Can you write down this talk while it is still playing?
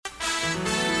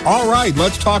All right,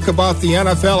 let's talk about the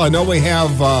NFL. I know we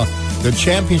have the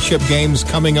championship games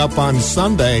coming up on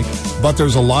Sunday, but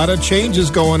there's a lot of changes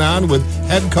going on with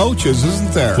head coaches,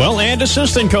 isn't there? Well, and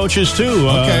assistant coaches, too.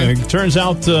 Okay. Turns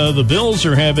out the Bills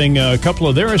are having a couple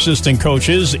of their assistant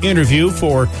coaches interview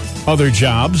for other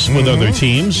jobs with other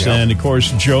teams. Yep. And, of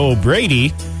course, Joe Brady,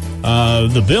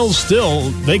 the Bills still,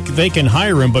 they can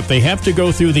hire him, but they have to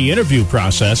go through the interview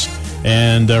process.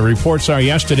 And reports are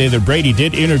yesterday that Brady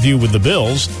did interview with the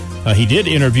Bills. He did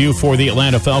interview for the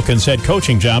Atlanta Falcons head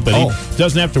coaching job, but he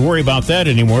doesn't have to worry about that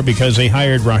anymore because they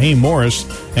hired Raheem Morris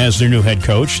as their new head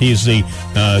coach. He's the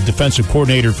defensive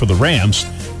coordinator for the Rams.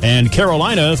 And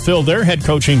Carolina filled their head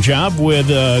coaching job with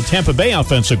Tampa Bay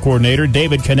offensive coordinator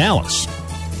David Canales.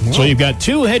 Whoa. So you've got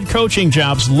two head coaching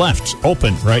jobs left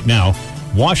open right now,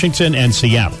 Washington and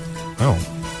Seattle. Oh.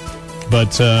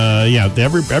 But,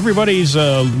 everybody's,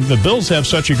 the Bills have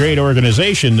such a great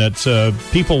organization that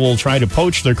people will try to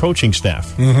poach their coaching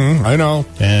staff. Mm-hmm, I know.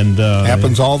 And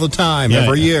happens all the time,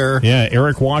 every year. Yeah,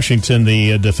 Eric Washington,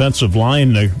 the defensive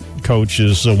line coach,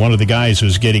 is one of the guys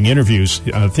who's getting interviews.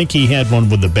 I think he had one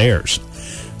with the Bears.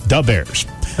 The Bears.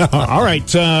 All right,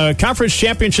 conference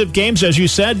championship games, as you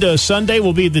said, Sunday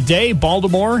will be the day.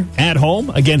 Baltimore at home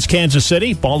against Kansas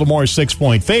City. Baltimore is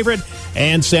 6-point favorite.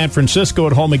 And San Francisco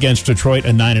at home against Detroit, a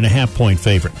 9.5-point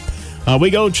favorite. We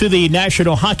go to the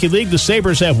National Hockey League. The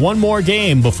Sabres have one more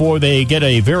game before they get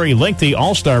a very lengthy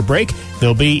All-Star break.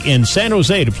 They'll be in San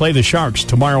Jose to play the Sharks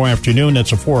tomorrow afternoon.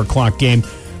 That's a 4 o'clock game.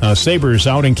 Sabres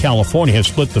out in California have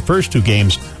split the first two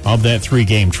games of that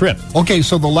 3-game trip. Okay,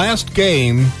 so the last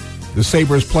game the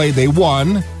Sabres played, they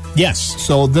won. Yes.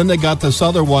 So then they got this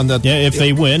other one that... Yeah, if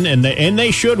they win, and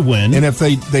they should win. And if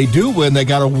they do win, they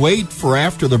got to wait for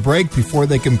after the break before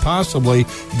they can possibly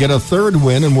get a third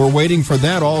win, and we're waiting for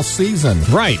that all season.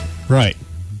 Right.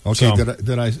 Okay, so,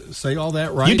 did I say all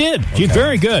that right? You did. Okay. You're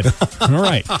very good. All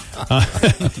right.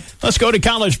 Let's go to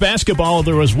college basketball.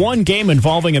 There was one game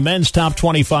involving a men's top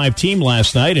 25 team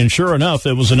last night, and sure enough,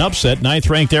 it was an upset.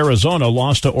 9th-ranked Arizona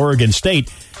lost to Oregon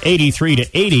State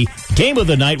 83-80. Game of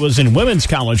the night was in women's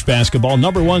college basketball.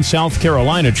 Number 1 South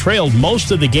Carolina trailed most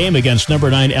of the game against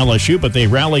number 9 LSU, but they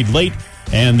rallied late,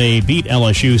 and they beat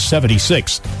LSU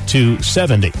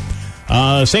 76-70.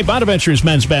 St. Bonaventure's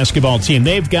men's basketball team,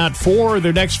 they've got 4 of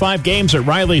their next 5 games at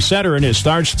Riley Center, and it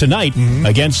starts tonight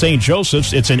against St.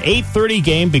 Joseph's. It's an 8:30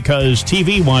 game because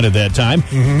TV wanted that time.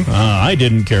 I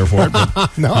didn't care for it. But,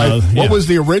 what was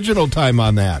the original time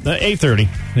on that? 8:30.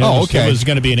 Okay. It was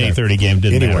going to be an 8:30 game,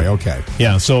 didn't Anyway, matter. okay.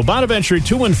 Yeah, so Bonaventure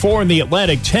 2-4 in the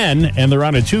Atlantic 10, and they're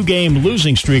on a 2-game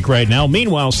losing streak right now.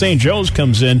 Meanwhile, St. Joe's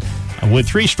comes in with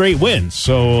 3 straight wins.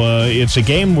 So it's a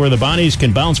game where the Bonnies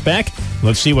can bounce back.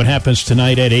 Let's see what happens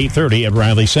tonight at 8:30 at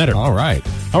Riley Center. All right.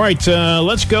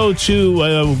 Let's go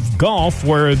to golf,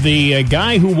 where the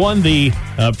guy who won the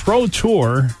Pro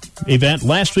Tour event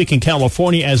last week in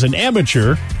California as an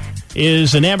amateur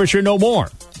is an amateur no more.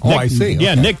 I see.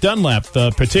 Yeah, Okay. Nick Dunlap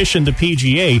petitioned the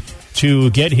PGA to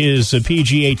get his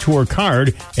PGA Tour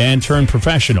card and turn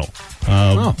professional.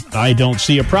 I don't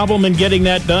see a problem in getting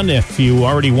that done. If you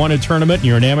already won a tournament and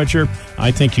you're an amateur,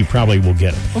 I think you probably will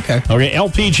get it. Okay,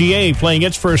 LPGA playing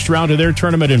its first round of their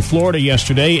tournament in Florida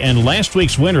yesterday, and last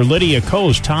week's winner, Lydia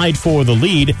Ko's, tied for the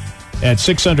lead at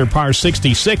 6 under par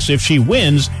 66. If she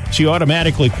wins, she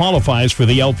automatically qualifies for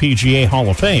the LPGA Hall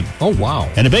of Fame. Oh, wow.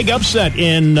 And a big upset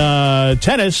in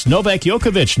tennis. Novak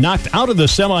Djokovic knocked out of the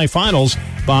semifinals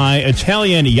by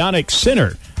Italian Jannik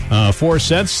Sinner. 4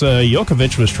 sets.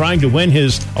 Djokovic was trying to win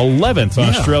his 11th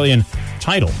Australian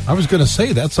title. I was going to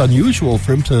say, that's unusual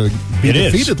for him to be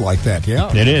defeated like that,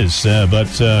 yeah. It is, but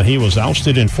he was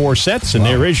ousted in 4 sets, and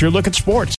there is your look at sports.